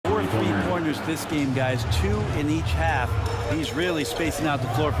corners this game, guys. 2 in each half. He's really spacing out the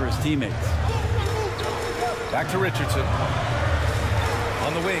floor for his teammates. Back to Richardson.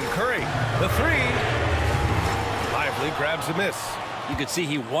 On the wing, Curry. The three. Lively grabs a miss. You could see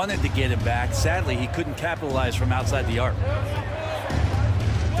he wanted to get him back. Sadly, he couldn't capitalize from outside the arc.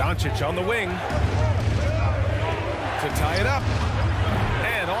 Doncic on the wing. To tie it up.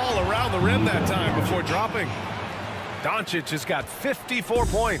 And all around the rim that time before dropping. Doncic has got 54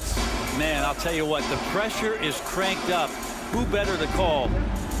 points. Man, I'll tell you what, the pressure is cranked up. Who better to call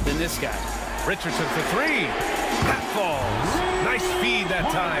than this guy? Richardson for three. That falls. Nice feed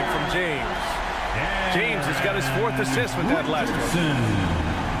that time from James. James has got his 4th assist with that last one.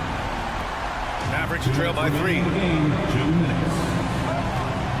 Mavericks trail by 3.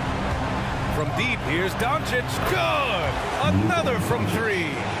 From deep, here's Doncic. Good! Another from 3.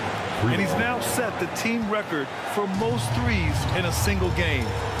 And he's now set the team record for most threes in a single game.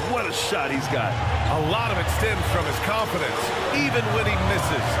 What a shot he's got. A lot of it stems from his confidence. Even when he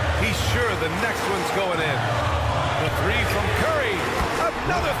misses, he's sure the next one's going in. The three from Curry.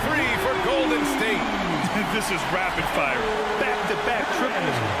 Another three for Golden State. This is rapid fire. Back-to-back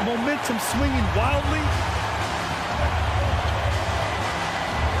triples. Momentum swinging wildly.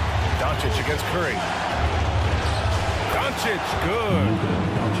 Doncic against Curry. Doncic, good.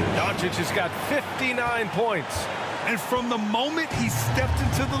 Doncic has got 59 points. And from the moment he stepped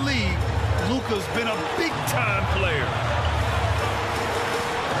into the league, Luka's been a big-time player.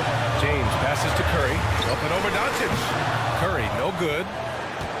 James passes to Curry. Up and over Doncic. Curry, no good.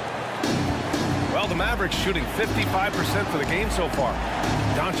 Well, the Mavericks shooting 55% for the game so far.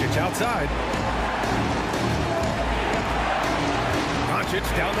 Doncic outside. Doncic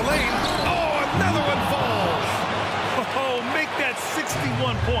down the lane. Oh, another one falls. Oh, make that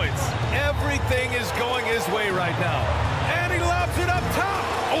 61 points. Everything is going his way right now. And he lobs it up top.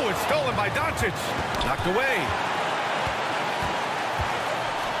 Oh, it's stolen by Doncic. Knocked away.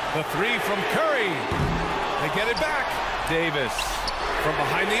 The three from Curry. They get it back. Davis from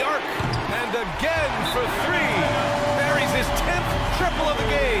behind the arc. And again for 3. Buries his 10th triple of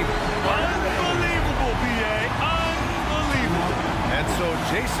the game. Unbelievable, B.A. Unbelievable. And so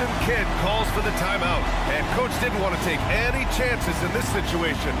Jason Kidd calls for the timeout. And coach didn't want to take any chances in this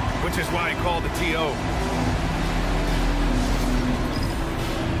situation, which is why he called the TO.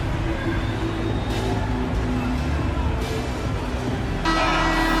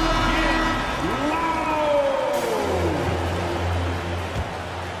 Wow.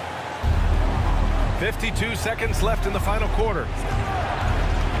 52 seconds left in the final quarter.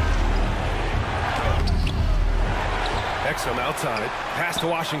 Exum outside. Pass to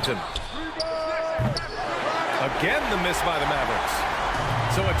Washington. Again, the miss by the Mavericks.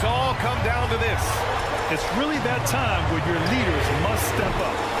 So it's all come down to this. It's really that time where your leaders must step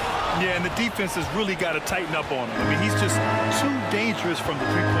up. Yeah, and the defense has really got to tighten up on him. I mean, he's just too dangerous from the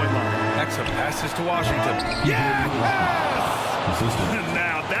three-point line. Exum passes to Washington. Yes!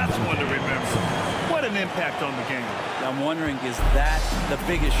 Now that's one to remember. What an impact on the game. I'm wondering, is that the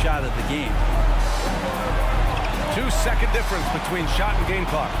biggest shot of the game? 2-second difference between shot and game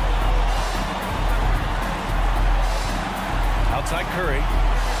clock. Outside Curry.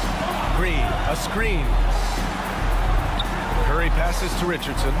 Green, a screen. Curry passes to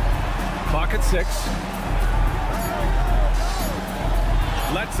Richardson. Clock at 6.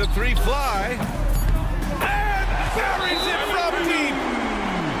 Lets the three fly. And buries it from deep.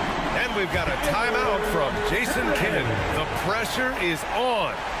 And we've got a timeout from Jason Kidd. The pressure is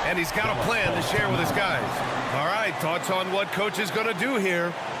on, and he's got a plan to share with his guys. All right, thoughts on what coach is going to do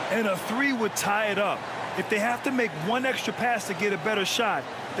here? And a 3 would tie it up. If they have to make one extra pass to get a better shot,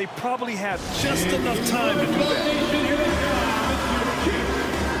 they probably have just enough time to do that.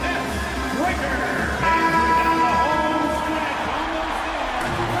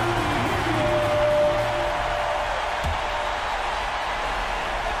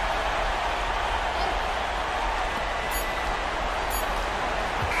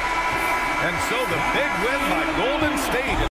 And so the big win by Golden State.